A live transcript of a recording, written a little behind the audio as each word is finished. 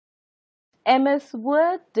MS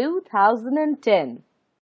Word 2010.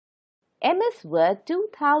 MS Word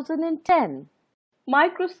 2010.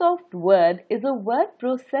 Microsoft Word is a word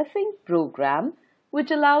processing program which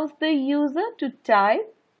allows the user to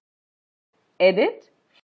type, edit,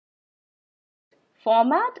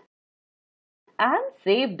 format, and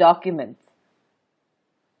save documents.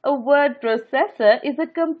 A word processor is a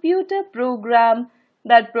computer program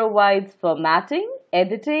that provides formatting,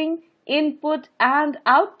 editing, input and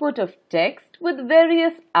output of text with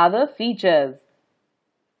various other features.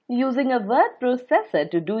 Using a word processor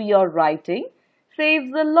to do your writing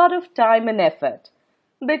saves a lot of time and effort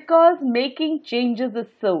because making changes is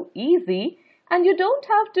so easy and you don't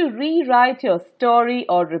have to rewrite your story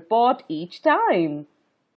or report each time.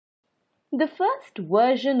 The first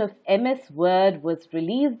version of MS Word was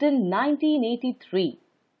released in 1983.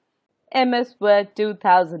 MS Word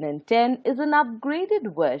 2010 is an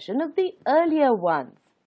upgraded version of the earlier ones.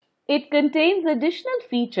 It contains additional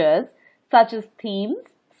features such as themes,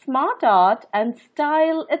 smart art and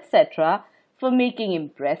style, etc. for making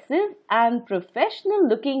impressive and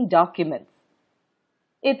professional-looking documents.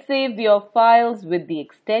 It saves your files with the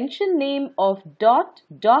extension name of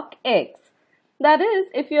 .docx. That is,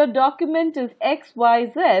 if your document is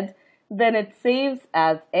XYZ, then it saves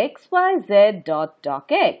as xyz.docx.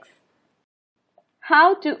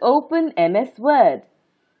 How to open MS Word?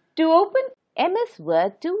 To open MS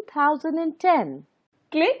Word 2010,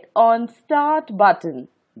 click on Start button,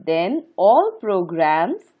 then All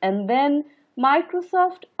Programs and then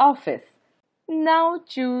Microsoft Office. Now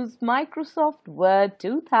choose Microsoft Word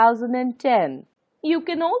 2010. You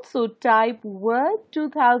can also type Word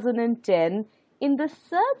 2010 in the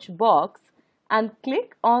search box and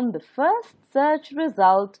click on the first search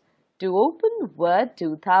result to open Word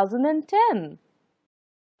 2010.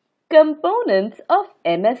 Components of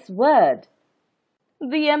MS Word.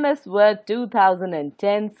 The MS Word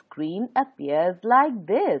 2010 screen appears like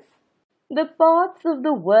this. The parts of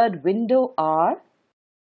the Word window are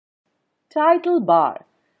Title bar.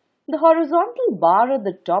 The horizontal bar at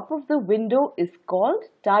the top of the window is called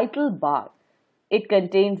Title bar. It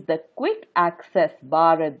contains the Quick Access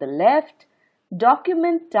bar at the left,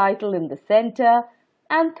 Document Title in the center,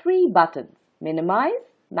 and 3 buttons,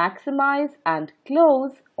 Minimize, Maximize, and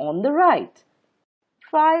Close on the right.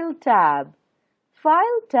 File tab.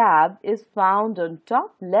 File tab is found on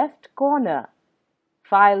top left corner.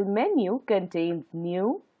 File menu contains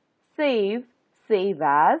New, Save, Save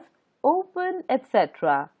As, Open,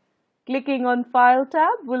 etc. Clicking on File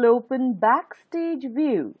tab will open Backstage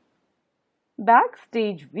View.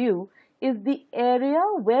 Backstage View is the area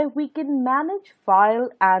where we can manage file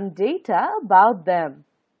and data about them.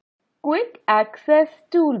 Quick Access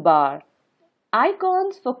Toolbar.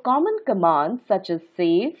 Icons for common commands such as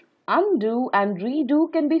save, undo and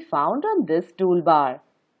redo can be found on this toolbar.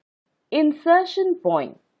 Insertion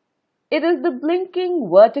point. It is the blinking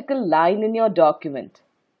vertical line in your document.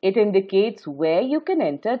 It indicates where you can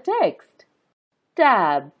enter text.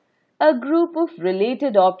 Tab. A group of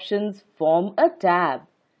related options form a tab.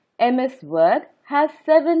 MS Word has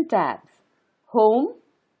 7 tabs: Home,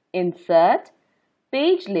 Insert,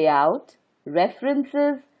 Page Layout,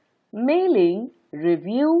 References, Mailing,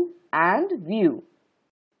 Review, and View.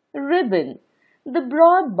 Ribbon. The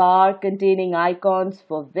broad bar containing icons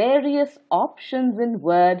for various options in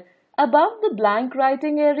Word above the blank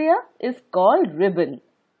writing area is called ribbon.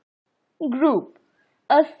 Group.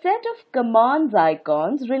 A set of commands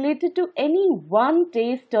icons related to any one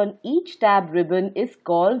text on each tab ribbon is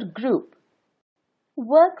called group.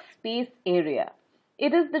 Workspace area.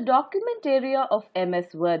 It is the document area of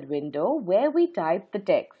MS Word window where we type the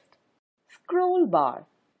text. Scroll bar.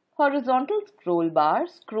 Horizontal scroll bar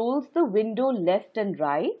scrolls the window left and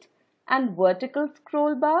right, and vertical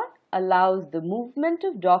scroll bar allows the movement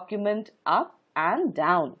of document up and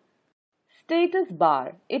down. Status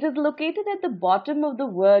bar. It is located at the bottom of the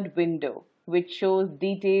Word window, which shows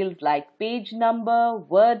details like page number,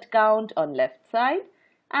 word count on left side,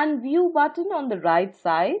 and view button on the right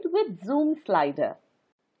side with zoom slider.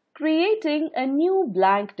 Creating a new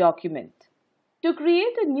blank document. To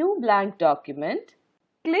create a new blank document,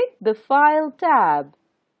 click the File tab.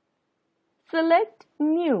 Select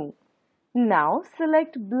New. Now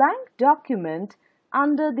select Blank Document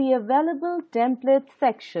under the Available Templates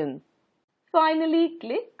section. Finally,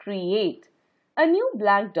 click Create. A new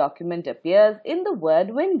blank document appears in the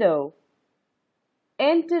Word window.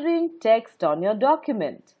 Entering text on your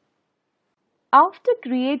document. After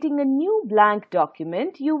creating a new blank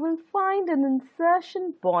document, you will find an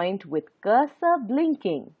insertion point with cursor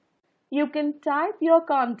blinking. You can type your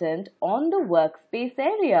content on the workspace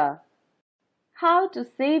area. How to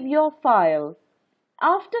save your file.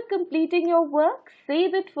 After completing your work,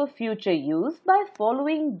 save it for future use by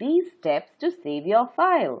following these steps to save your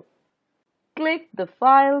file. Click the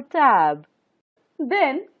File tab.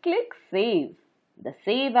 Then click Save. The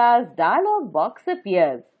Save As dialog box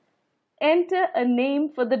appears. Enter a name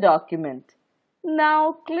for the document.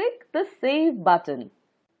 Now click the Save button.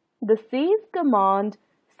 The Save command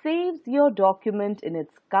saves your document in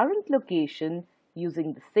its current location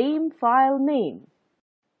using the same file name.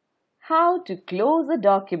 How to close a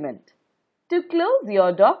document. To close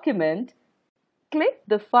your document, click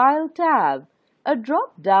the File tab. A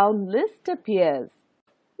drop-down list appears.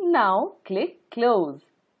 Now click Close.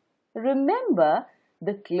 Remember,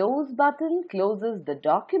 the Close button closes the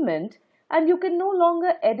document and you can no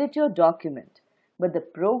longer edit your document, but the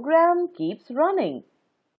program keeps running.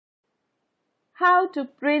 How to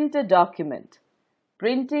print a document.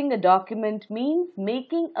 Printing a document means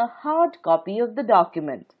making a hard copy of the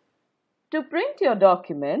document. To print your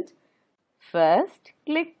document, first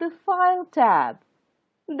click the File tab.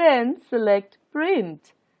 Then select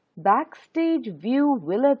Print. Backstage view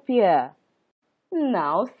will appear.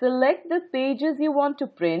 Now select the pages you want to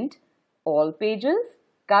print, all pages,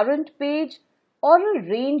 current page, or a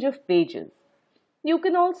range of pages. You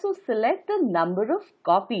can also select the number of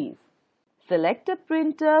copies. Select a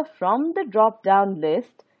printer from the drop-down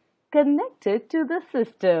list connected to the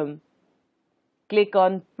system. Click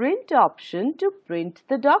on Print option to print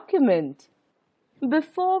the document.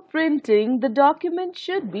 Before printing, the document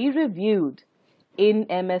should be reviewed. In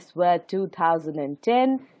MS Word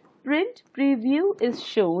 2010, Print Preview is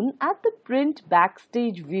shown at the Print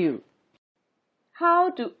Backstage view. How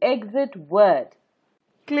to exit Word.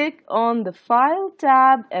 Click on the File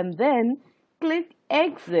tab and then click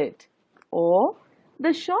Exit, or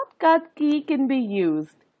the shortcut key can be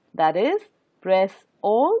used, that is, press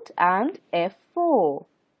Alt and F4.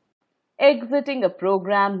 Exiting a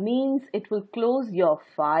program means it will close your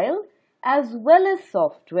file as well as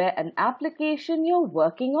software and application you're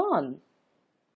working on.